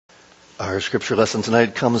Our scripture lesson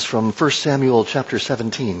tonight comes from 1 Samuel chapter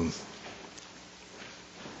 17.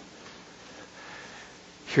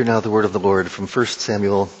 Hear now the word of the Lord from 1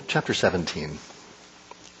 Samuel chapter 17.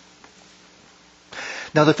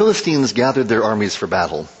 Now the Philistines gathered their armies for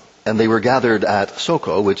battle, and they were gathered at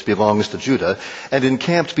Soco, which belongs to Judah, and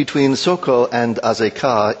encamped between Soco and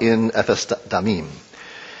Azekah in Ephes-dammim.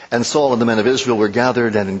 And Saul and the men of Israel were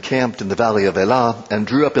gathered and encamped in the valley of Elah, and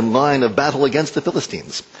drew up in line of battle against the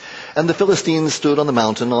Philistines. And the Philistines stood on the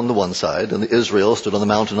mountain on the one side, and Israel stood on the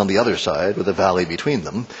mountain on the other side, with a valley between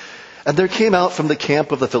them. And there came out from the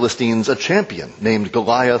camp of the Philistines a champion named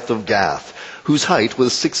Goliath of Gath, whose height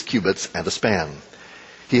was 6 cubits and a span.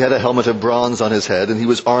 He had a helmet of bronze on his head, and he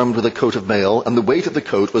was armed with a coat of mail, and the weight of the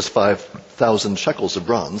coat was 5,000 shekels of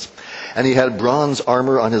bronze. And he had bronze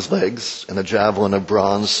armor on his legs, and a javelin of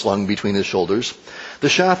bronze slung between his shoulders. The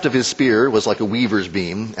shaft of his spear was like a weaver's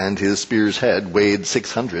beam, and his spear's head weighed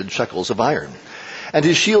 600 shekels of iron. And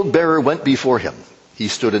his shield-bearer went before him. He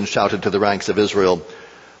stood and shouted to the ranks of Israel,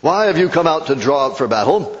 "Why have you come out to draw up for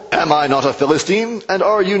battle? Am I not a Philistine, and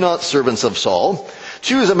are you not servants of Saul?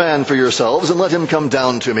 Choose a man for yourselves, and let him come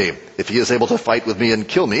down to me. If he is able to fight with me and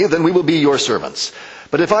kill me, then we will be your servants.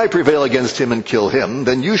 But if I prevail against him and kill him,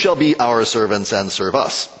 then you shall be our servants and serve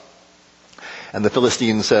us." And the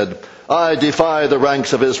Philistines said, "I defy the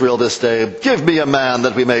ranks of Israel this day. Give me a man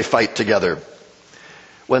that we may fight together."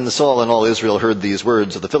 When Saul and all Israel heard these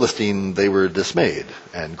words of the Philistine, they were dismayed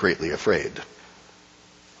and greatly afraid.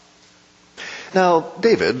 Now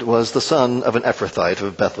David was the son of an Ephrathite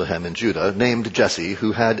of Bethlehem in Judah, named Jesse,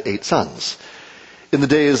 who had 8 sons. In the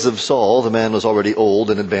days of Saul, the man was already old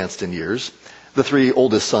and advanced in years. The 3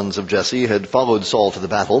 oldest sons of Jesse had followed Saul to the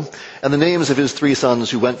battle, and the names of his 3 sons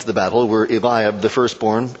who went to the battle were Eliab the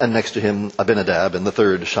firstborn, and next to him Abinadab, and the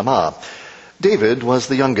third Shammah. David was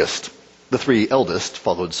the youngest. The 3 eldest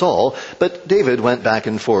followed Saul, but David went back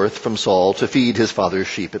and forth from Saul to feed his father's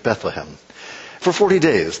sheep at Bethlehem. For 40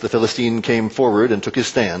 days the Philistine came forward and took his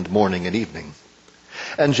stand morning and evening.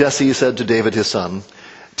 And Jesse said to David his son,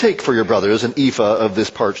 "Take for your brothers an ephah of this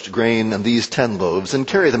parched grain and these 10 loaves, and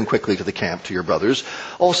carry them quickly to the camp to your brothers.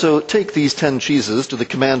 Also take these 10 cheeses to the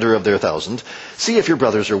commander of their 1,000. See if your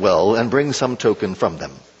brothers are well, and bring some token from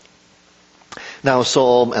them." Now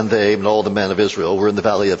Saul and they and all the men of Israel were in the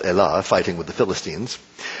valley of Elah fighting with the Philistines.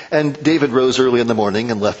 And David rose early in the morning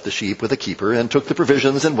and left the sheep with a keeper, and took the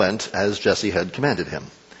provisions and went, as Jesse had commanded him.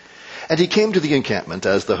 And he came to the encampment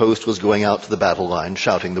as the host was going out to the battle line,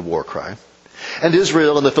 shouting the war cry. And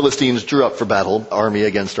Israel and the Philistines drew up for battle, army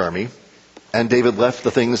against army. And David left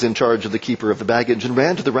the things in charge of the keeper of the baggage, and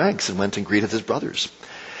ran to the ranks and went and greeted his brothers.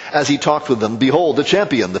 As he talked with them, behold, the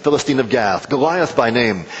champion, the Philistine of Gath, Goliath by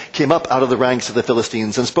name, came up out of the ranks of the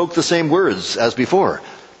Philistines and spoke the same words as before.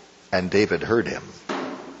 And David heard him.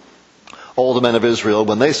 All the men of Israel,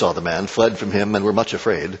 when they saw the man, fled from him and were much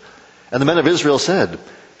afraid. And the men of Israel said,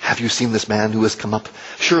 "Have you seen this man who has come up?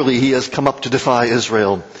 Surely he has come up to defy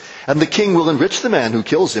Israel. And the king will enrich the man who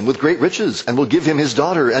kills him with great riches, and will give him his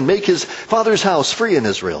daughter, and make his father's house free in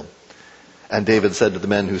Israel." And David said to the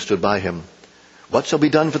men who stood by him, "What shall be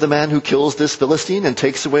done for the man who kills this Philistine and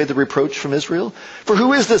takes away the reproach from Israel? For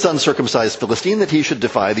who is this uncircumcised Philistine that he should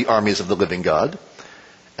defy the armies of the living God?"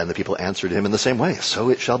 And the people answered him in the same way, "So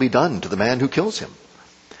it shall be done to the man who kills him."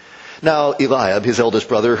 Now Eliab, his eldest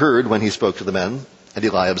brother, heard when he spoke to the men. And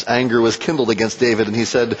Eliab's anger was kindled against David, and he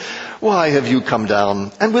said, "Why have you come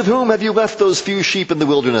down? And with whom have you left those few sheep in the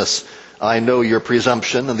wilderness? I know your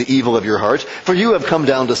presumption and the evil of your heart, for you have come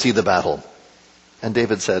down to see the battle." And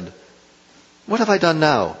David said, "What have I done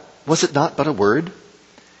now? Was it not but a word?"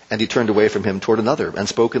 And he turned away from him toward another, and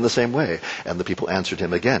spoke in the same way. And the people answered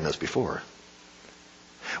him again as before.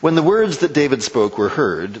 When the words that David spoke were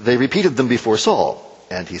heard, they repeated them before Saul,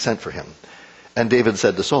 and he sent for him. And David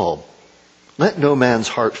said to Saul, "Let no man's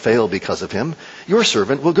heart fail because of him. Your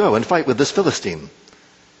servant will go and fight with this Philistine."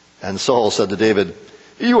 And Saul said to David,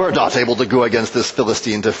 "You are not able to go against this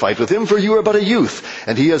Philistine to fight with him, for you are but a youth,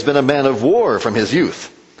 and he has been a man of war from his youth."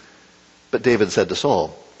 But David said to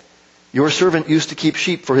Saul, "Your servant used to keep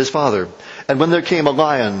sheep for his father, and when there came a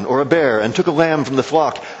lion or a bear and took a lamb from the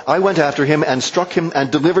flock, I went after him and struck him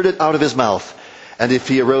and delivered it out of his mouth. And if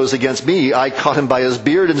he arose against me, I caught him by his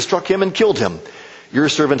beard and struck him and killed him. Your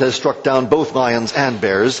servant has struck down both lions and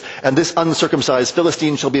bears, and this uncircumcised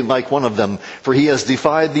Philistine shall be like one of them, for he has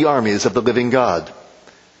defied the armies of the living God."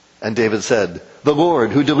 And David said, "The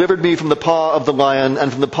Lord, who delivered me from the paw of the lion and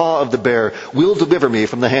from the paw of the bear, will deliver me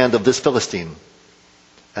from the hand of this Philistine."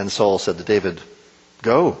 And Saul said to David,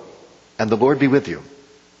 "Go, and the Lord be with you."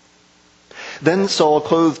 Then Saul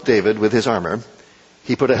clothed David with his armor.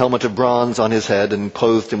 He put a helmet of bronze on his head and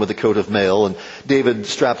clothed him with a coat of mail, and David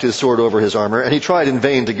strapped his sword over his armor, and he tried in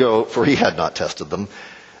vain to go, for he had not tested them.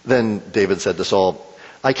 Then David said to Saul,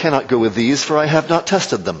 I cannot go with these, for I have not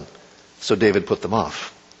tested them. So David put them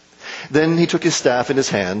off. Then he took his staff in his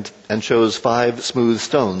hand and chose 5 smooth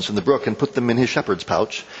stones from the brook and put them in his shepherd's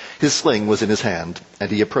pouch. His sling was in his hand, and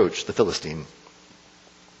he approached the Philistine.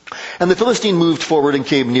 And the Philistine moved forward and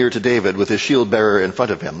came near to David with his shield-bearer in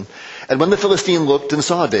front of him. And when the Philistine looked and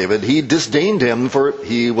saw David, he disdained him, for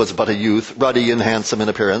he was but a youth, ruddy and handsome in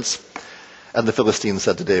appearance. And the Philistine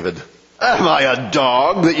said to David, Am I a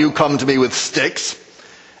dog that you come to me with sticks?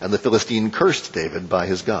 And the Philistine cursed David by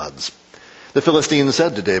his gods. The Philistine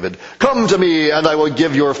said to David, Come to me, and I will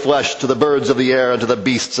give your flesh to the birds of the air and to the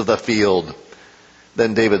beasts of the field.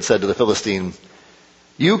 Then David said to the Philistine,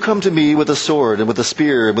 You come to me with a sword and with a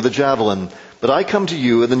spear and with a javelin, but I come to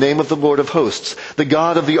you in the name of the Lord of hosts, the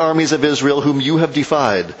God of the armies of Israel, whom you have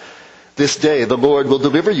defied. This day the Lord will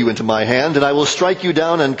deliver you into my hand, and I will strike you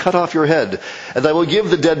down and cut off your head. And I will give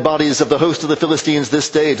the dead bodies of the host of the Philistines this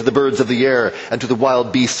day to the birds of the air and to the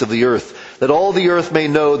wild beasts of the earth, that all the earth may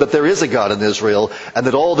know that there is a God in Israel, and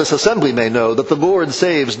that all this assembly may know that the Lord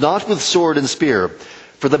saves not with sword and spear,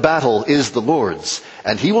 for the battle is the Lord's,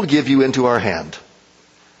 and he will give you into our hand.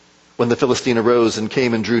 When the Philistine arose and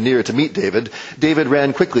came and drew near to meet David, David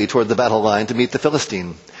ran quickly toward the battle line to meet the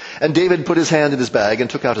Philistine. And David put his hand in his bag and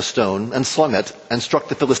took out a stone and slung it and struck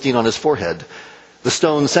the Philistine on his forehead. The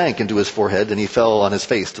stone sank into his forehead and he fell on his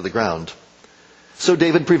face to the ground. So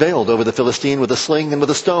David prevailed over the Philistine with a sling and with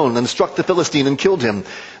a stone and struck the Philistine and killed him.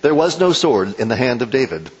 There was no sword in the hand of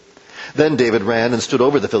David. Then David ran and stood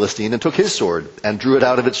over the Philistine and took his sword and drew it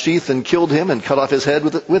out of its sheath and killed him and cut off his head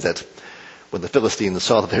with it. When the Philistines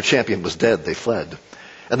saw that their champion was dead, they fled.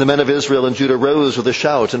 And the men of Israel and Judah rose with a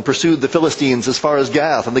shout and pursued the Philistines as far as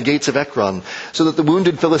Gath and the gates of Ekron, so that the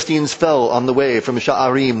wounded Philistines fell on the way from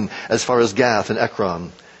Sha'arim as far as Gath and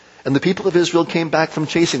Ekron. And the people of Israel came back from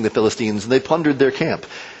chasing the Philistines, and they plundered their camp.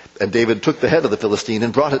 And David took the head of the Philistine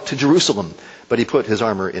and brought it to Jerusalem, but he put his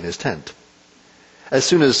armor in his tent. As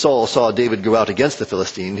soon as Saul saw David go out against the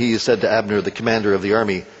Philistine, he said to Abner, the commander of the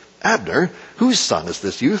army, Abner, whose son is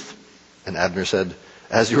this youth? And Abner said,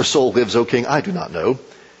 As your soul lives, O king, I do not know.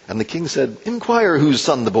 And the king said, Inquire whose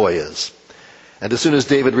son the boy is. And as soon as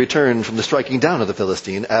David returned from the striking down of the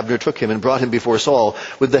Philistine, Abner took him and brought him before Saul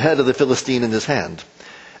with the head of the Philistine in his hand.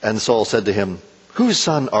 And Saul said to him, Whose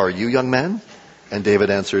son are you, young man? And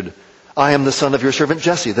David answered, I am the son of your servant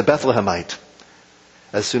Jesse, the Bethlehemite.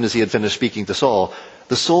 As soon as he had finished speaking to Saul,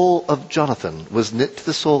 the soul of Jonathan was knit to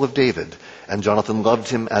the soul of David, and Jonathan loved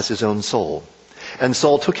him as his own soul. And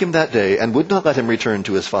Saul took him that day and would not let him return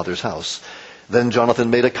to his father's house. Then Jonathan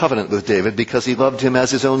made a covenant with David because he loved him as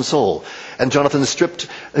his own soul. And Jonathan stripped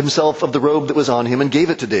himself of the robe that was on him and gave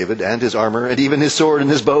it to David, and his armor, and even his sword and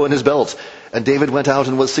his bow and his belt. And David went out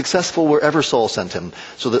and was successful wherever Saul sent him,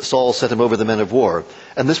 so that Saul set him over the men of war.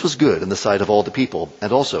 And this was good in the sight of all the people,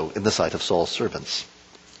 and also in the sight of Saul's servants.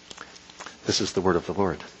 This is the word of the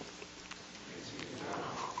Lord.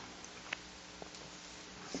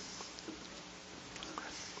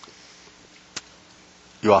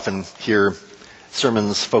 You often hear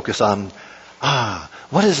sermons focus on,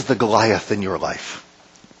 what is the Goliath in your life?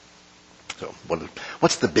 So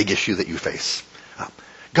what's the big issue that you face?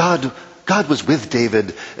 God was with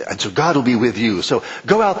David, and so God will be with you. So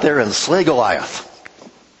go out there and slay Goliath.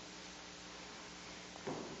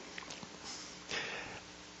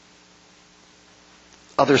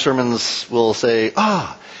 Other sermons will say,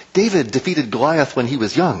 David defeated Goliath when he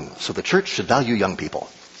was young, so the church should value young people.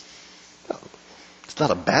 It's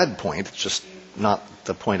not a bad point, it's just not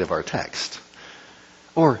the point of our text.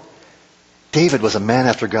 Or, David was a man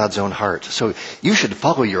after God's own heart, so you should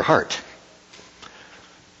follow your heart.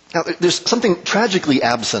 Now, there's something tragically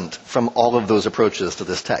absent from all of those approaches to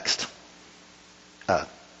this text.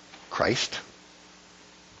 Christ.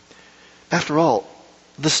 After all,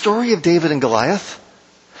 the story of David and Goliath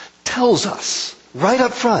tells us right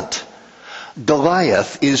up front,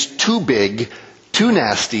 Goliath is too big, too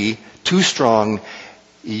nasty, too strong.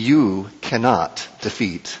 You cannot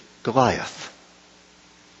defeat Goliath.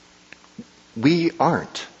 We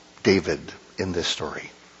aren't David in this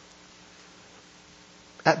story.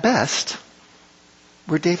 At best,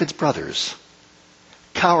 we're David's brothers,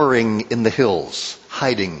 cowering in the hills,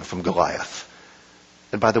 hiding from Goliath.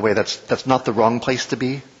 And by the way, that's not the wrong place to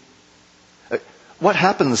be. What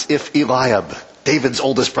happens if Eliab, David's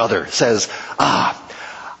oldest brother, says,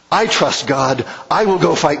 I trust God, I will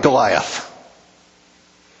go fight Goliath?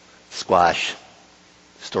 Squash.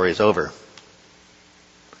 Story's over.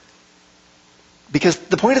 Because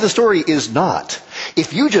the point of the story is not,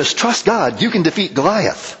 if you just trust God, you can defeat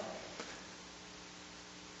Goliath.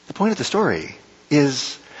 The point of the story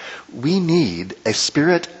is, we need a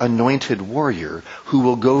Spirit-anointed warrior who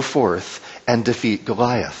will go forth and defeat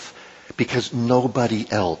Goliath, because nobody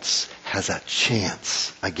else has a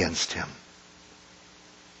chance against him.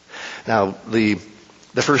 Now, the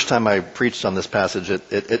first time I preached on this passage,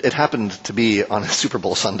 it happened to be on a Super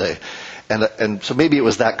Bowl Sunday. And so maybe it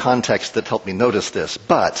was that context that helped me notice this.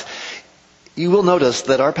 But you will notice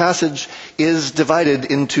that our passage is divided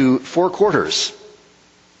into 4 quarters.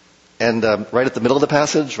 And right at the middle of the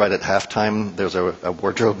passage, right at halftime, there's a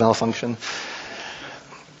wardrobe malfunction.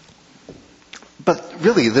 But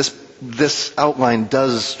really, this outline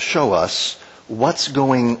does show us what's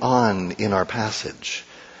going on in our passage.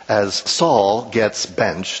 As Saul gets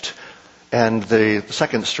benched, and the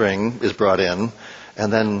second string is brought in,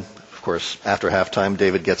 and then, of course, after halftime,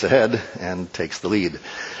 David gets ahead and takes the lead.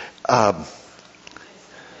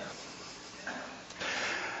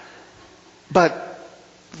 But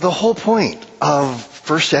the whole point of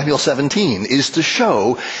 1 Samuel 17 is to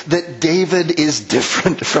show that David is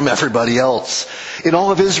different from everybody else. In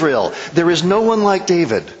all of Israel, there is no one like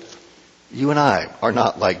David. You and I are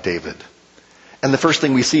not like David. And the first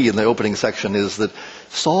thing we see in the opening section is that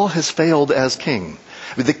Saul has failed as king.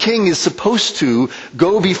 I mean, the king is supposed to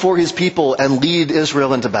go before his people and lead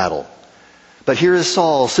Israel into battle. But here is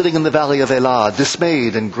Saul sitting in the valley of Elah,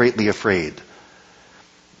 dismayed and greatly afraid.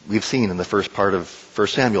 We've seen in the first part of 1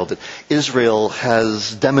 Samuel that Israel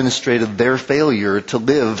has demonstrated their failure to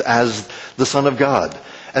live as the Son of God.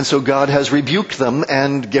 And so God has rebuked them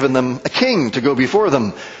and given them a king to go before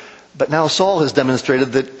them. But now Saul has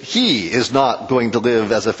demonstrated that he is not going to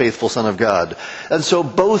live as a faithful son of God. And so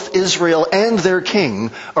both Israel and their king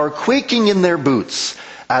are quaking in their boots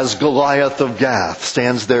as Goliath of Gath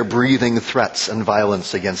stands there breathing threats and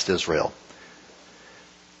violence against Israel.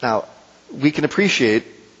 Now, we can appreciate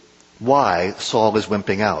why Saul is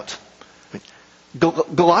wimping out.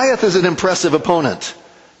 Goliath is an impressive opponent.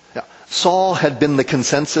 Saul had been the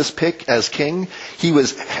consensus pick as king. He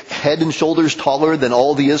was head and shoulders taller than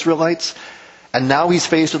all the Israelites. And now he's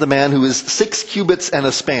faced with a man who is 6 cubits and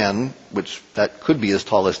a span, which that could be as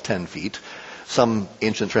tall as 10 feet. Some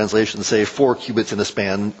ancient translations say 4 cubits and a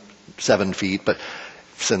span, 7 feet. But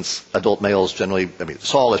since adult males generally,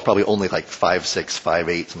 Saul is probably only like 5'6",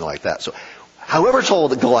 5'8", something like that. So however tall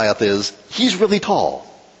that Goliath is, he's really tall.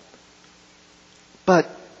 But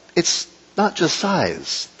it's not just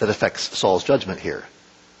size that affects Saul's judgment here.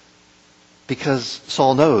 Because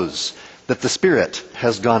Saul knows that the Spirit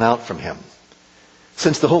has gone out from him.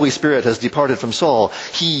 Since the Holy Spirit has departed from Saul,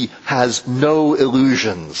 he has no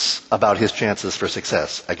illusions about his chances for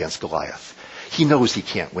success against Goliath. He knows he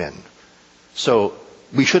can't win. So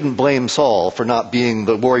we shouldn't blame Saul for not being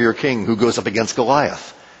the warrior king who goes up against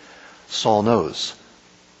Goliath. Saul knows,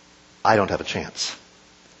 I don't have a chance.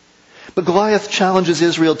 But Goliath challenges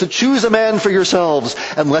Israel to choose a man for yourselves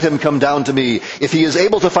and let him come down to me. If he is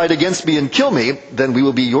able to fight against me and kill me, then we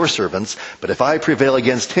will be your servants. But if I prevail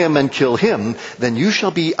against him and kill him, then you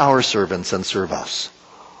shall be our servants and serve us.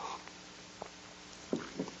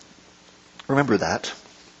 Remember that.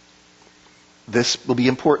 This will be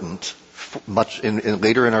important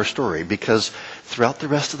later in our story, because throughout the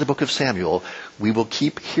rest of the book of Samuel, we will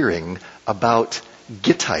keep hearing about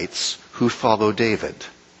Gittites who follow David.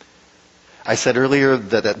 I said earlier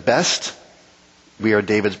that at best, we are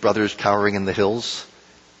David's brothers cowering in the hills.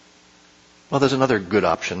 Well, there's another good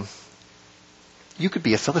option. You could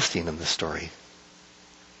be a Philistine in this story.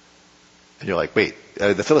 And you're like, wait,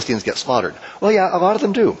 the Philistines get slaughtered. Well, yeah, a lot of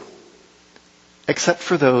them do. Except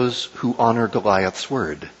for those who honor Goliath's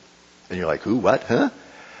word. And you're like, who, what, huh?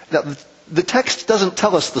 Now, the text doesn't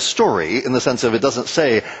tell us the story in the sense of it doesn't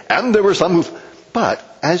say, and there were some who... But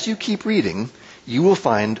as you keep reading, you will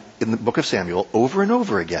find in the book of Samuel over and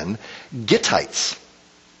over again, Gittites,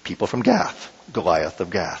 people from Gath, Goliath of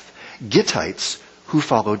Gath, Gittites who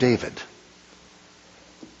follow David.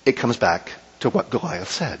 It comes back to what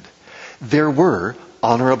Goliath said. There were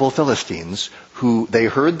honorable Philistines who they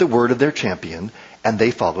heard the word of their champion and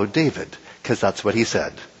they followed David, because that's what he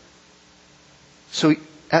said. So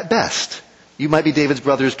at best, you might be David's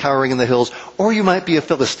brothers cowering in the hills, or you might be a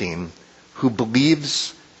Philistine who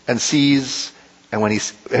believes and sees. And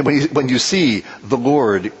when you see the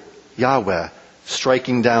Lord, Yahweh,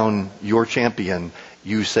 striking down your champion,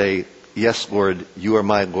 you say, yes, Lord, you are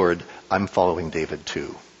my Lord. I'm following David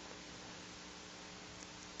too.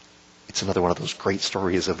 It's another one of those great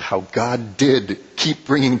stories of how God did keep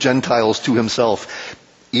bringing Gentiles to himself,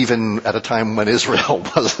 even at a time when Israel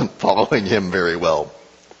wasn't following him very well.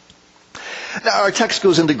 Now, our text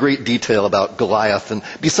goes into great detail about Goliath, and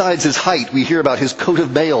besides his height, we hear about his coat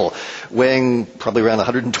of mail weighing probably around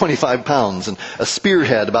 125 pounds, and a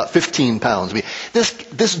spearhead about 15 pounds. I mean,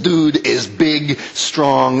 this dude is big,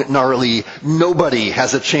 strong, gnarly. Nobody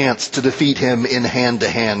has a chance to defeat him in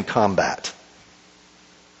hand-to-hand combat.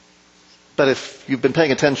 But if you've been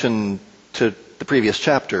paying attention to the previous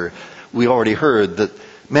chapter, we already heard that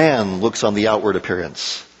man looks on the outward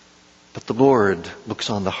appearance, but the Lord looks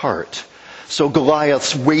on the heart. So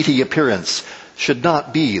Goliath's weighty appearance should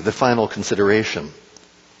not be the final consideration.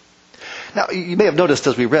 Now, you may have noticed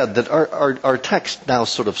as we read that our text now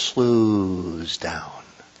sort of slows down.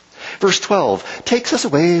 Verse 12 takes us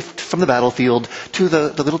away from the battlefield to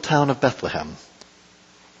the little town of Bethlehem.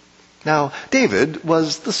 Now, David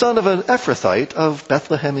was the son of an Ephrathite of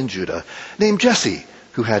Bethlehem in Judah, named Jesse,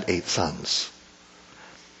 who had 8 sons.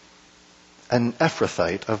 An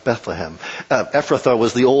Ephrathite of Bethlehem. Ephrathah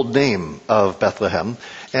was the old name of Bethlehem,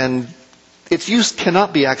 and its use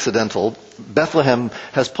cannot be accidental. Bethlehem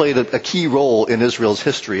has played a key role in Israel's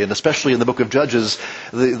history, and especially in the book of Judges.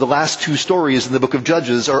 The last 2 stories in the book of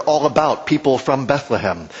Judges are all about people from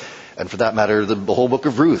Bethlehem. And for that matter, the whole book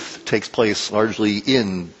of Ruth takes place largely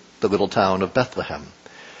in the little town of Bethlehem.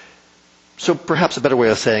 So perhaps a better way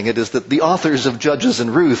of saying it is that the authors of Judges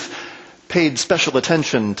and Ruth paid special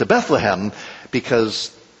attention to Bethlehem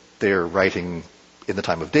because they're writing in the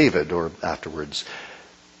time of David or afterwards.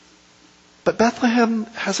 But Bethlehem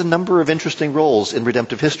has a number of interesting roles in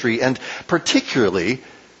redemptive history, and particularly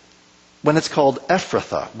when it's called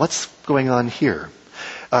Ephrathah. What's going on here?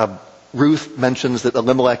 Ruth mentions that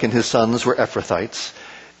Elimelech and his sons were Ephrathites.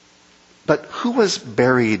 But who was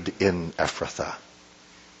buried in Ephrathah?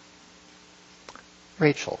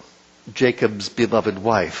 Rachel, Jacob's beloved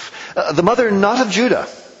wife. The mother not of Judah,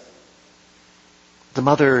 the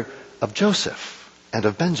mother of Joseph and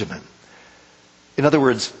of Benjamin. In other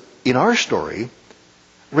words, in our story,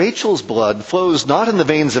 Rachel's blood flows not in the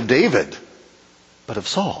veins of David, but of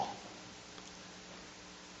Saul.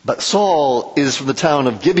 But Saul is from the town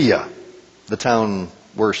of Gibeah, the town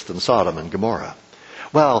worse than Sodom and Gomorrah.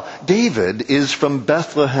 Well, David is from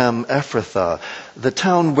Bethlehem Ephrathah, the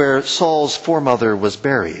town where Saul's foremother was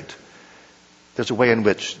buried. There's a way in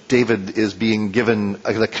which David is being given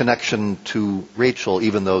a connection to Rachel,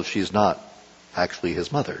 even though she's not actually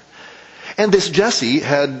his mother. And this Jesse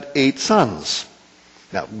had 8 sons.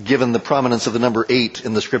 Now, given the prominence of the number 8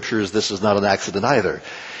 in the scriptures, this is not an accident either.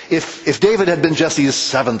 If David had been Jesse's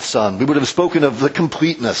 7th son, we would have spoken of the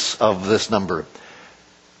completeness of this number.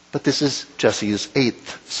 But this is Jesse's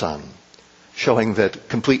 8th son, showing that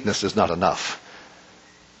completeness is not enough.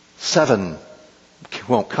 7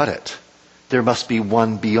 won't cut it. There must be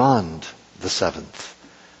one beyond the 7th.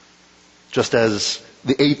 Just as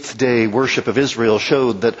the 8th day worship of Israel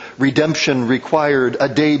showed that redemption required a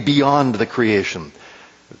day beyond the creation.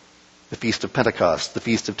 The Feast of Pentecost, the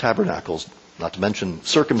Feast of Tabernacles, not to mention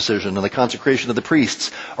circumcision and the consecration of the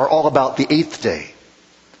priests, are all about the 8th day,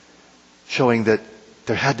 showing that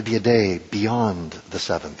there had to be a day beyond the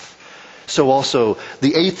 7th. So also,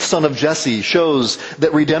 the 8th son of Jesse shows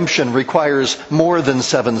that redemption requires more than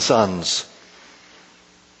 7 sons.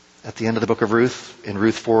 At the end of the book of Ruth, in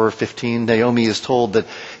Ruth 4:15, Naomi is told that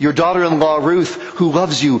your daughter-in-law Ruth, who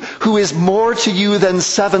loves you, who is more to you than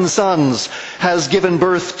 7 sons, has given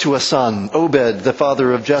birth to a son, Obed, the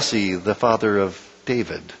father of Jesse, the father of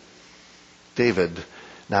David. David,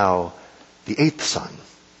 now the 8th son,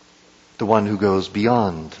 the one who goes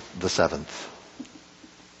beyond the 7th.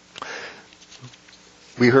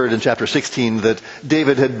 We heard in chapter 16 that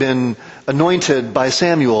David had been anointed by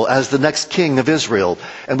Samuel as the next king of Israel.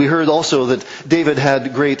 And we heard also that David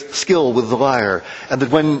had great skill with the lyre. And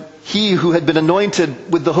that when he who had been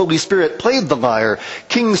anointed with the Holy Spirit played the lyre,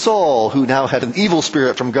 King Saul, who now had an evil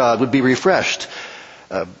spirit from God, would be refreshed.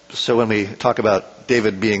 So when we talk about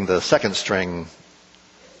David being the second string,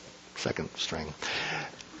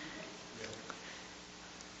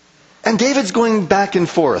 and David's going back and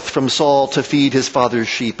forth from Saul to feed his father's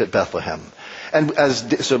sheep at Bethlehem. And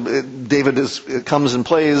David comes and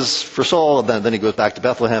plays for Saul, and then he goes back to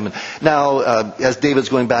Bethlehem. And now, as David's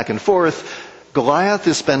going back and forth, Goliath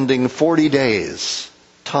is spending 40 days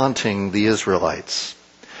taunting the Israelites.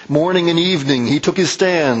 Morning and evening he took his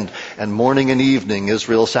stand, and morning and evening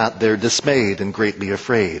Israel sat there dismayed and greatly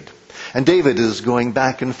afraid. And David is going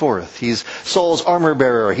back and forth. He's Saul's armor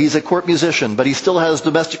bearer. He's a court musician, but he still has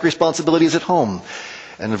domestic responsibilities at home.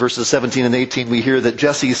 And in verses 17 and 18, we hear that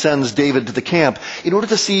Jesse sends David to the camp in order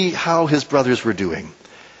to see how his brothers were doing.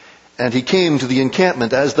 And he came to the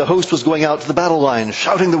encampment as the host was going out to the battle line,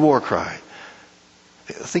 shouting the war cry.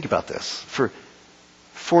 Think about this. For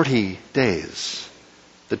 40 days,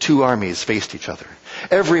 the two armies faced each other.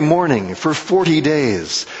 Every morning for 40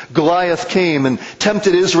 days, Goliath came and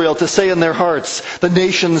tempted Israel to say in their hearts, "The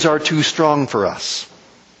nations are too strong for us."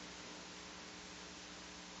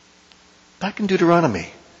 Back in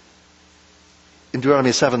Deuteronomy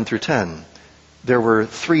 7 through 10, there were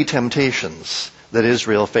 3 temptations that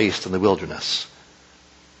Israel faced in the wilderness.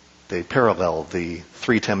 They parallel the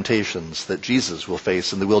 3 temptations that Jesus will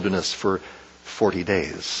face in the wilderness for 40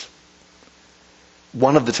 days.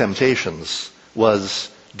 One of the temptations was,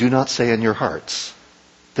 do not say in your hearts,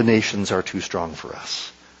 "The nations are too strong for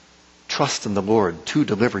us." Trust in the Lord to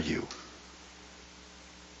deliver you.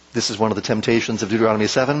 This is one of the temptations of Deuteronomy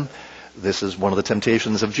 7. This is one of the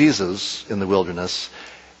temptations of Jesus in the wilderness.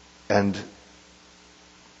 And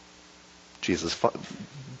Jesus'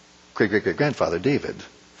 great-great-great-grandfather, David,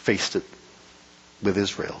 faced it with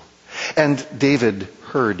Israel. And David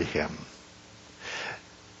heard him.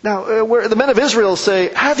 Now, where the men of Israel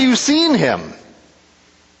say, "Have you seen him?"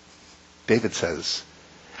 David says,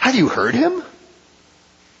 "Have you heard him?"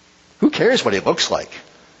 Who cares what he looks like?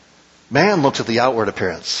 Man looks at the outward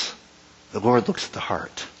appearance. The Lord looks at the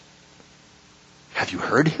heart. Have you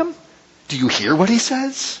heard him? Do you hear what he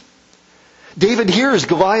says? David hears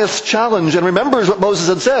Goliath's challenge and remembers what Moses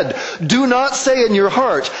had said. Do not say in your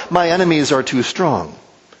heart, "My enemies are too strong."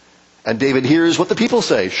 And David hears what the people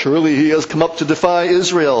say. Surely he has come up to defy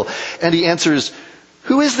Israel. And he answers,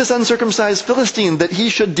 who is this uncircumcised Philistine that he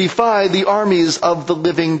should defy the armies of the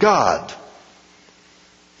living God?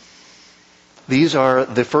 These are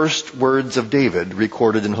the first words of David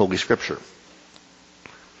recorded in Holy Scripture.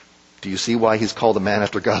 Do you see why he's called a man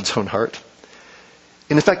after God's own heart?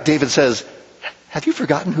 In effect, David says, have you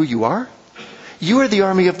forgotten who you are? You are the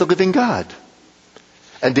army of the living God.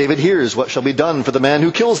 And David hears what shall be done for the man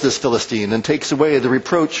who kills this Philistine and takes away the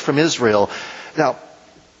reproach from Israel. Now,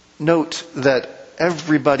 note that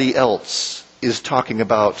everybody else is talking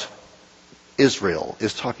about Israel,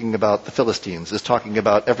 is talking about the Philistines, is talking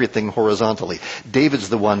about everything horizontally. David's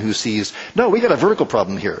the one who sees, no, we got a vertical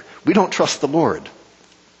problem here. We don't trust the Lord.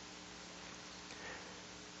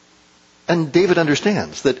 And David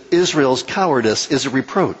understands that Israel's cowardice is a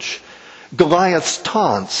reproach. Goliath's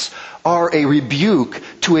taunts are a rebuke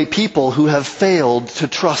to a people who have failed to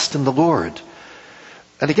trust in the Lord.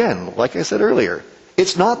 And again, like I said earlier,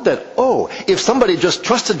 it's not that, if somebody just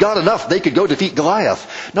trusted God enough, they could go defeat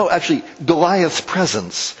Goliath. No, actually, Goliath's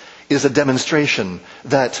presence is a demonstration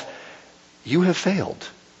that you have failed.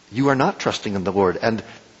 You are not trusting in the Lord, and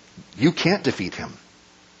you can't defeat him.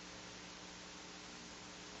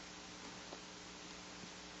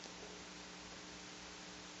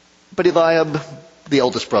 But Eliab, the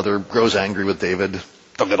eldest brother, grows angry with David,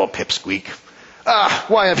 the little pipsqueak.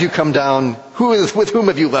 Why have you come down? With whom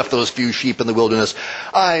have you left those few sheep in the wilderness?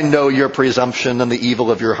 I know your presumption and the evil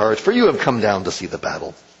of your heart, for you have come down to see the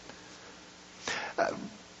battle.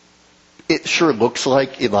 It sure looks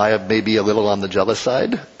like Eliab may be a little on the jealous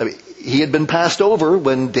side. I mean, he had been passed over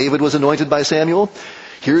when David was anointed by Samuel.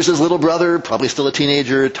 Here's his little brother, probably still a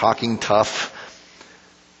teenager, talking tough.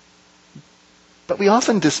 But we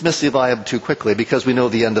often dismiss Eliab too quickly because we know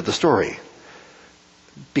the end of the story.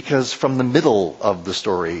 Because from the middle of the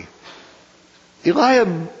story,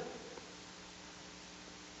 Eliab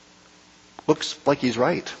looks like he's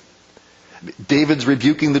right. David's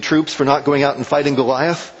rebuking the troops for not going out and fighting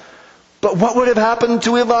Goliath. But what would have happened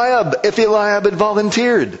to Eliab if Eliab had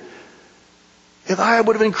volunteered? Eliab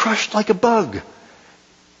would have been crushed like a bug.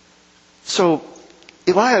 So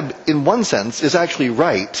Eliab, in one sense, is actually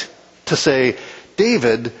right to say,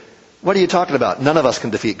 David, what are you talking about? None of us can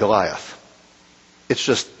defeat Goliath. It's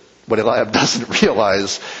just what Eliab doesn't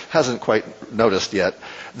realize, hasn't quite noticed yet,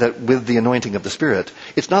 that with the anointing of the Spirit,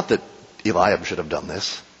 it's not that Eliab should have done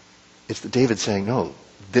this. It's that David's saying, no,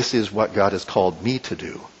 this is what God has called me to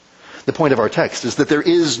do. The point of our text is that there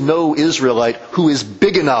is no Israelite who is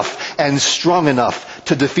big enough and strong enough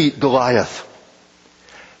to defeat Goliath.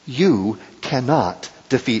 You cannot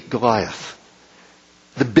defeat Goliath.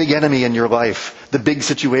 The big enemy in your life, the big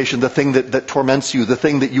situation, the thing that torments you, the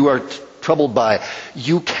thing that you are troubled by,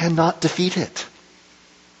 you cannot defeat it.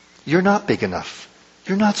 You're not big enough.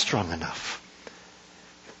 You're not strong enough.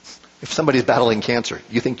 If somebody's battling cancer,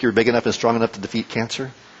 you think you're big enough and strong enough to defeat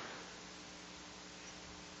cancer?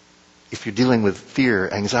 If you're dealing with fear,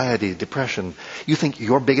 anxiety, depression, you think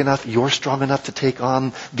you're big enough, you're strong enough to take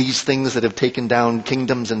on these things that have taken down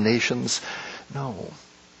kingdoms and nations? No.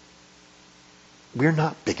 We're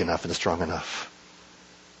not big enough and strong enough.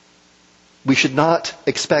 We should not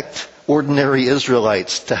expect ordinary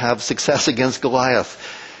Israelites to have success against Goliath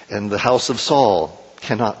and the house of Saul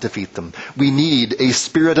cannot defeat them. We need a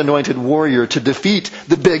Spirit-anointed warrior to defeat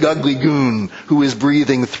the big ugly goon who is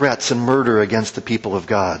breathing threats and murder against the people of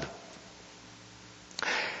God.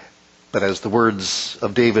 But as the words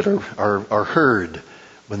of David are heard,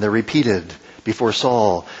 when they're repeated before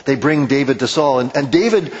Saul, they bring David to Saul, and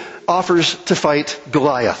David offers to fight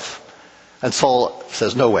Goliath. And Saul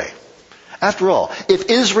says, no way. After all, if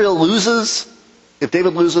David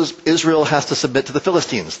loses, Israel has to submit to the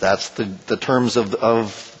Philistines. That's the terms of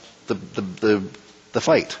the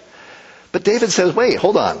fight. But David says, wait,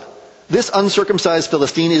 hold on. This uncircumcised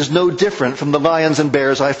Philistine is no different from the lions and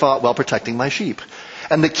bears I fought while protecting my sheep.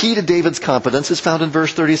 And the key to David's confidence is found in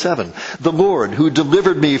verse 37. The Lord, who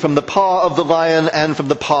delivered me from the paw of the lion and from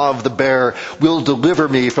the paw of the bear, will deliver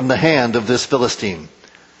me from the hand of this Philistine.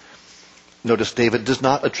 Notice David does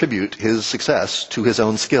not attribute his success to his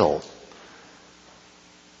own skill.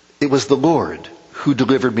 It was the Lord who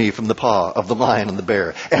delivered me from the paw of the lion and the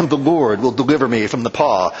bear, and the Lord will deliver me from the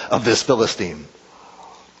paw of this Philistine.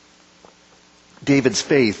 David's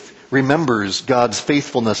faith remembers God's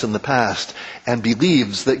faithfulness in the past and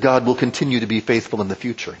believes that God will continue to be faithful in the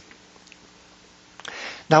future.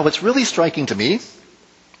 Now, what's really striking to me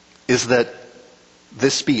is that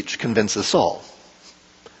this speech convinces Saul.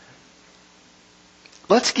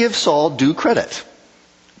 Let's give Saul due credit,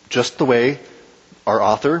 just the way our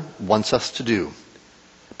author wants us to do.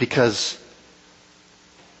 Because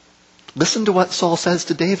listen to what Saul says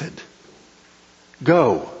to David.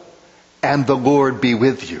 Go, and the Lord be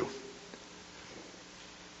with you.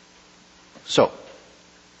 So,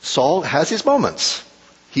 Saul has his moments.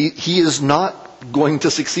 He is not going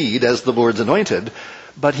to succeed as the Lord's anointed,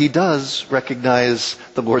 but he does recognize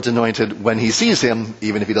the Lord's anointed when he sees him,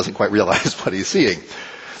 even if he doesn't quite realize what he's seeing.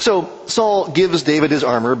 So Saul gives David his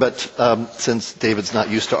armor, but since David's not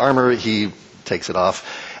used to armor, he takes it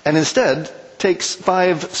off, and instead takes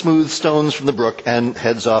 5 smooth stones from the brook and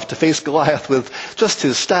heads off to face Goliath with just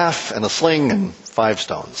his staff and a sling and 5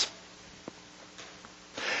 stones.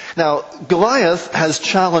 Now, Goliath has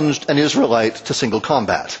challenged an Israelite to single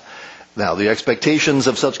combat. Now, the expectations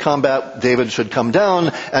of such combat, David should come down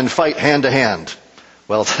and fight hand to hand.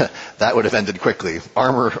 Well, that would have ended quickly,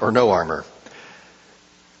 armor or no armor.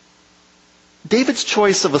 David's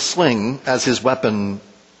choice of a sling as his weapon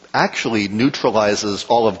actually neutralizes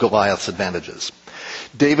all of Goliath's advantages.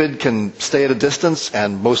 David can stay at a distance,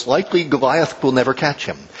 and most likely Goliath will never catch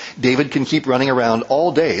him. David can keep running around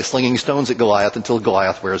all day slinging stones at Goliath until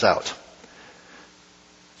Goliath wears out.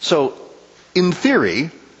 So, in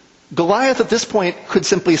theory, Goliath at this point could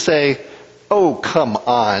simply say, oh, come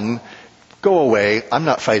on, go away, I'm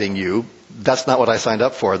not fighting you. That's not what I signed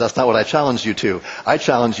up for. That's not what I challenged you to. I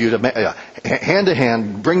challenged you to hand to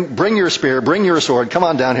hand, bring your spear, bring your sword, come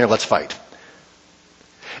on down here, let's fight.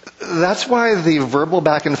 That's why the verbal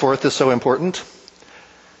back and forth is so important,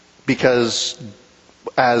 because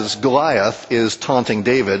as Goliath is taunting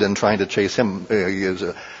David and trying to chase him,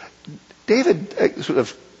 David sort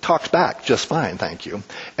of talks back just fine, thank you,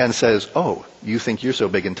 and says, oh, you think you're so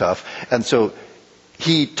big and tough. And so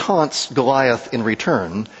he taunts Goliath in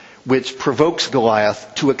return, which provokes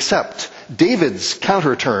Goliath to accept David's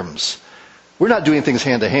counter terms. We're not doing things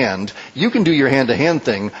hand to hand. You can do your hand to hand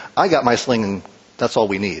thing. I got my sling, and that's all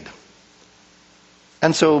we need.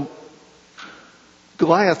 And so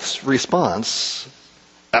Goliath's response,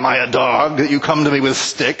 am I a dog that you come to me with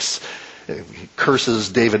sticks? He curses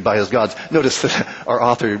David by his gods. Notice that our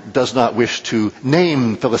author does not wish to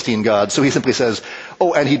name Philistine gods, so he simply says,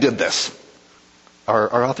 oh, and he did this.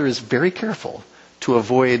 Our author is very careful to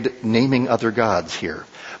avoid naming other gods here.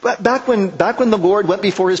 But back when the Lord went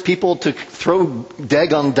before his people to throw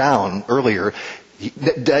Dagon down earlier,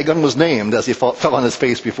 Dagon was named as he fell on his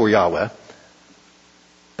face before Yahweh.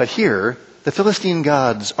 But here, the Philistine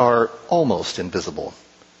gods are almost invisible.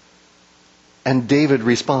 And David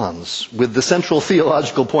responds with the central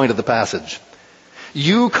theological point of the passage.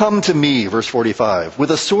 You come to me, verse 45,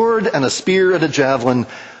 with a sword and a spear and a javelin,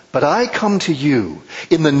 but I come to you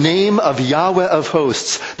in the name of Yahweh of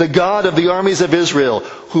hosts, the God of the armies of Israel,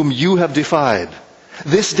 whom you have defied.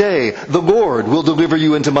 This day the Lord will deliver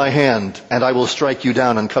you into my hand, and I will strike you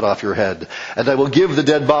down and cut off your head. And I will give the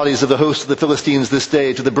dead bodies of the host of the Philistines this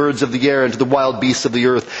day to the birds of the air and to the wild beasts of the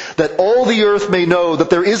earth, that all the earth may know that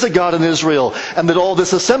there is a God in Israel, and that all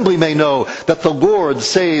this assembly may know that the Lord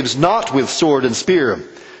saves not with sword and spear,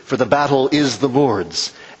 for the battle is the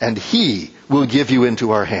Lord's, and he will give you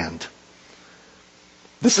into our hand.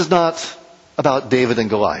 This is not about David and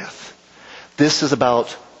Goliath. This is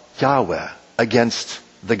about Yahweh against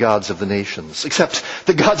the gods of the nations. Except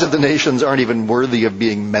the gods of the nations aren't even worthy of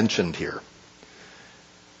being mentioned here.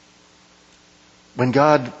 When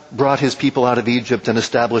God brought his people out of Egypt and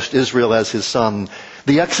established Israel as his son,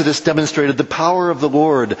 the Exodus demonstrated the power of the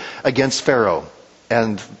Lord against Pharaoh,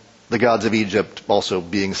 and the gods of Egypt also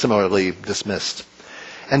being similarly dismissed.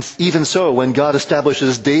 And even so, when God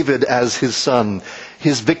establishes David as his son,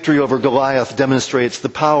 his victory over Goliath demonstrates the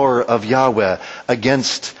power of Yahweh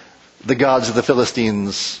against the gods of the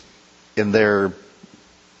Philistines in their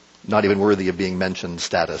not even worthy of being mentioned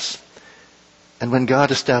status. And when God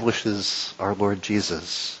establishes our Lord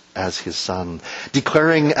Jesus as his son,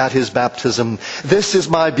 declaring at his baptism, "This is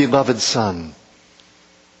my beloved son,"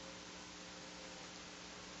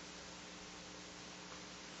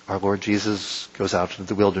 our Lord Jesus goes out into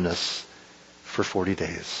the wilderness for 40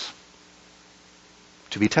 days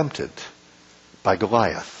to be tempted by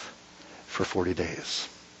Goliath for 40 days.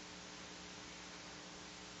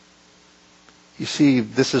 You see,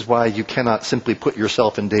 this is why you cannot simply put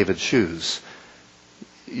yourself in David's shoes.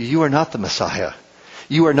 You are not the Messiah.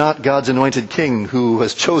 You are not God's anointed king who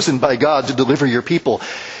was chosen by God to deliver your people.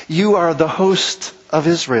 You are the host of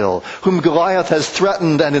Israel, whom Goliath has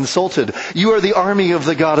threatened and insulted. You are the army of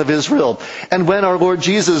the God of Israel. And when our Lord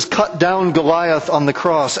Jesus cut down Goliath on the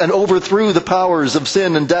cross and overthrew the powers of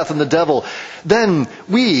sin and death and the devil, then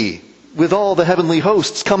we, with all the heavenly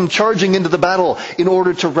hosts, come charging into the battle in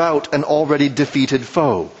order to rout an already defeated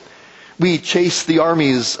foe. We chase the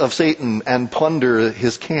armies of Satan and plunder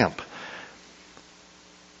his camp.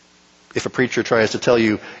 If a preacher tries to tell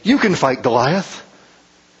you, "You can fight Goliath,"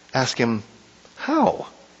 ask him, "How?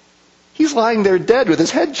 He's lying there dead with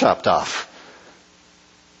his head chopped off."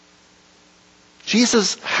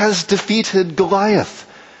 Jesus has defeated Goliath.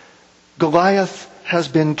 Goliath has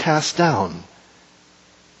been cast down.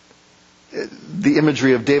 The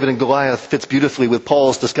imagery of David and Goliath fits beautifully with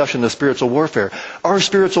Paul's discussion of spiritual warfare. Our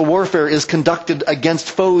spiritual warfare is conducted against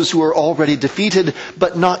foes who are already defeated,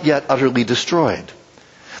 but not yet utterly destroyed.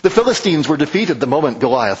 The Philistines were defeated the moment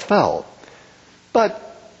Goliath fell. But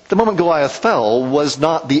the moment Goliath fell was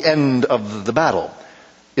not the end of the battle.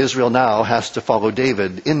 Israel now has to follow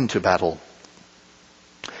David into battle.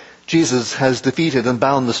 Jesus has defeated and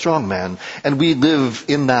bound the strong man, and we live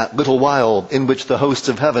in that little while in which the hosts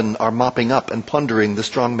of heaven are mopping up and plundering the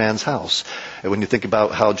strong man's house. And when you think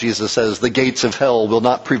about how Jesus says the gates of hell will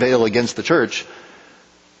not prevail against the church,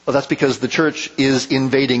 well, that's because the church is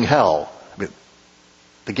invading hell. I mean,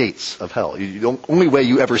 the gates of hell. The only way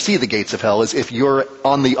you ever see the gates of hell is if you're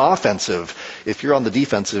on the offensive. If you're on the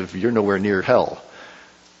defensive, you're nowhere near hell.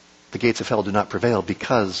 The gates of hell do not prevail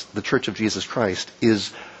because the church of Jesus Christ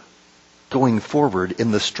is going forward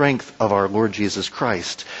in the strength of our Lord Jesus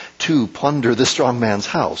Christ to plunder the strong man's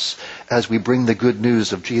house as we bring the good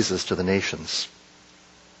news of Jesus to the nations.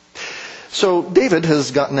 So David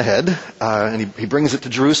has gotten ahead, and he brings it to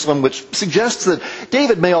Jerusalem, which suggests that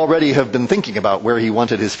David may already have been thinking about where he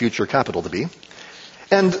wanted his future capital to be.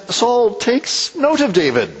 And Saul takes note of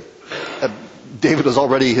David. David was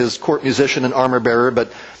already his court musician and armor bearer,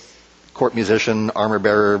 but court musician, armor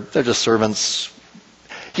bearer, they're just servants.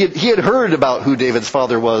 He had heard about who David's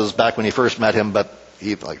father was back when he first met him, but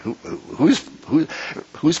whose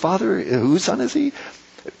father, whose son is he?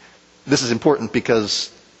 This is important because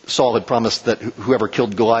Saul had promised that whoever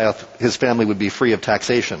killed Goliath, his family would be free of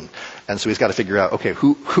taxation. And so he's got to figure out, okay,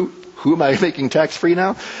 who am I making tax free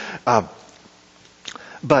now?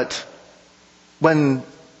 But when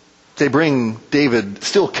they bring David,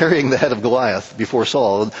 still carrying the head of Goliath, before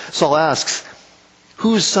Saul, Saul asks,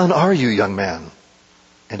 "Whose son are you, young man?"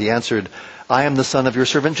 And he answered, "I am the son of your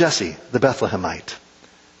servant Jesse, the Bethlehemite."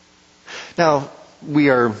 Now, we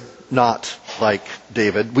are not like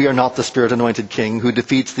David. We are not the Spirit-anointed king who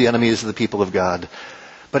defeats the enemies of the people of God.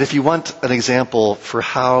 But if you want an example for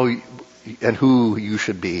how and who you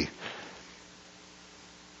should be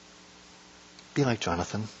like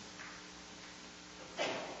Jonathan.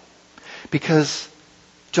 Because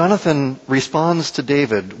Jonathan responds to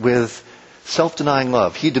David with self-denying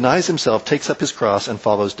love. He denies himself, takes up his cross, and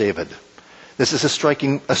follows David. This is a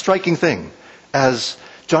striking thing. As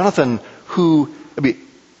Jonathan, he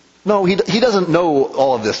doesn't know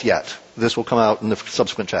all of this yet. This will come out in the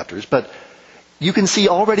subsequent chapters. But you can see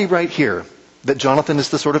already right here that Jonathan is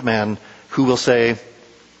the sort of man who will say,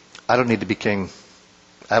 "I don't need to be king.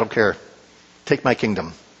 I don't care. Take my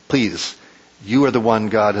kingdom. Please. You are the one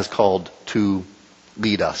God has called to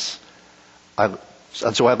lead us. And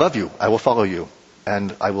so I love you. I will follow you.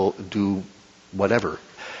 And I will do whatever."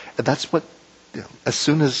 And that's what, as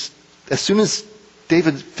soon as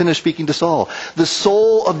David finished speaking to Saul, the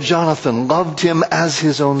soul of Jonathan loved him as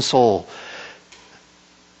his own soul.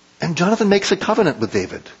 And Jonathan makes a covenant with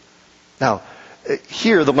David. Now,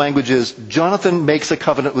 Here the language is, Jonathan makes a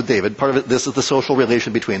covenant with David. Part of it, this is the social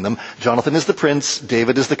relation between them. Jonathan is the prince,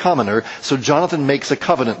 David is the commoner, so Jonathan makes a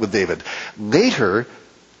covenant with David. Later,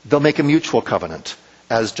 they'll make a mutual covenant,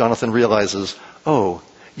 as Jonathan realizes, oh,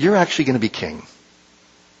 you're actually going to be king.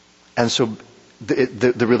 And so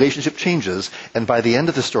the relationship changes, and by the end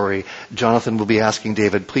of the story, Jonathan will be asking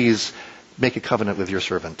David, please make a covenant with your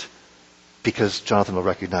servant. Because Jonathan will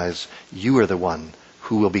recognize, you are the one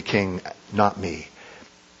who will be king, not me.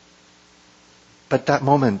 But that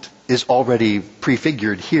moment is already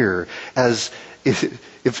prefigured here, as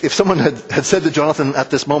if someone had said to Jonathan at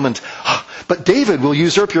this moment, but David will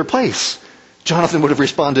usurp your place, Jonathan would have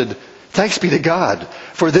responded, thanks be to God,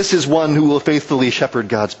 for this is one who will faithfully shepherd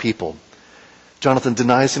God's people. Jonathan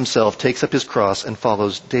denies himself, takes up his cross, and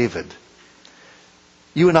follows David.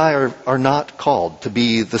 You and I are not called to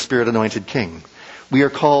be the Spirit-anointed king. We are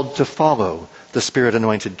called to follow the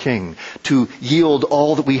Spirit-anointed king, to yield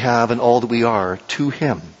all that we have and all that we are to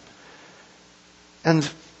him. And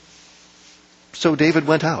so David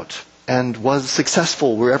went out and was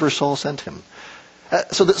successful wherever Saul sent him.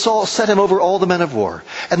 So that Saul set him over all the men of war.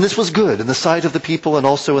 And this was good in the sight of the people and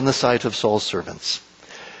also in the sight of Saul's servants.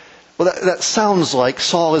 Well, that sounds like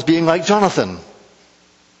Saul is being like Jonathan.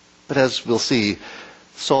 But as we'll see,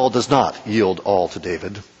 Saul does not yield all to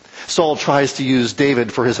David. Saul tries to use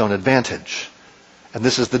David for his own advantage. And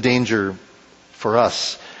this is the danger for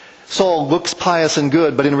us. Saul looks pious and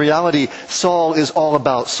good, but in reality, Saul is all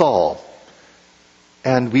about Saul.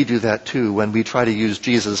 And we do that too when we try to use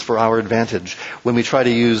Jesus for our advantage, when we try to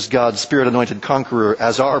use God's Spirit-anointed conqueror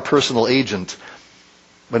as our personal agent,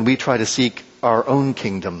 when we try to seek our own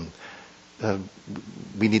kingdom.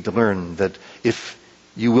 We need to learn that if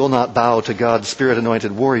you will not bow to God's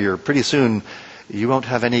Spirit-anointed warrior, pretty soon you won't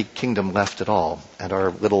have any kingdom left at all, and our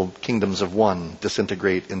little kingdoms of one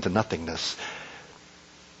disintegrate into nothingness.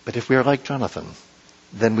 But if we are like Jonathan,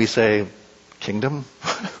 then we say, kingdom?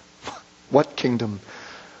 What kingdom?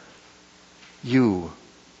 You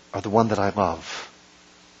are the one that I love.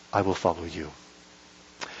 I will follow you.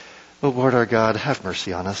 Oh, Lord our God, have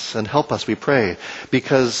mercy on us and help us, we pray,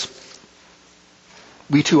 because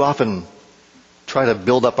we too often try to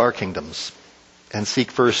build up our kingdoms and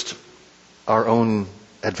seek first our own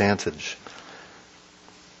advantage.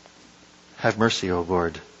 Have mercy, O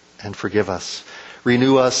Lord, and forgive us.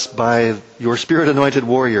 Renew us by your Spirit-anointed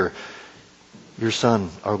warrior, your Son,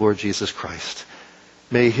 our Lord Jesus Christ.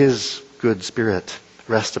 May his good Spirit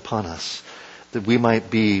rest upon us, that we might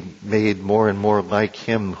be made more and more like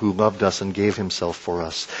him who loved us and gave himself for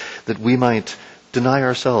us, that we might deny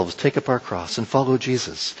ourselves, take up our cross, and follow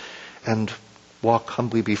Jesus, and walk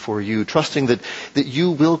humbly before you, trusting that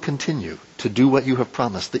you will continue to do what you have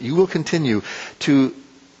promised, that you will continue to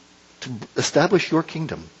establish your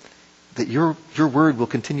kingdom, that your word will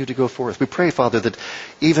continue to go forth. We pray, Father, that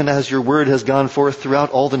even as your word has gone forth throughout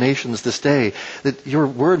all the nations this day, that your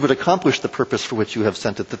word would accomplish the purpose for which you have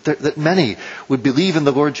sent it, that many would believe in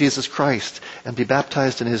the Lord Jesus Christ and be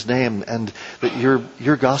baptized in his name, and that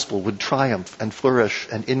your gospel would triumph and flourish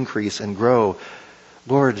and increase and grow.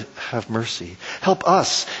 Lord, have mercy. Help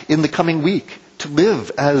us in the coming week to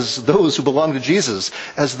live as those who belong to Jesus,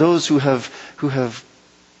 as those who have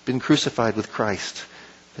been crucified with Christ.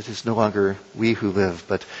 It is no longer we who live,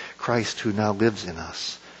 but Christ who now lives in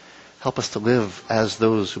us. Help us to live as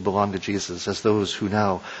those who belong to Jesus, as those who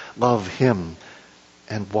now love him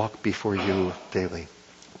and walk before you daily.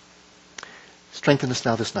 Strengthen us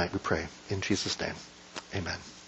now this night, we pray. In Jesus' name, amen.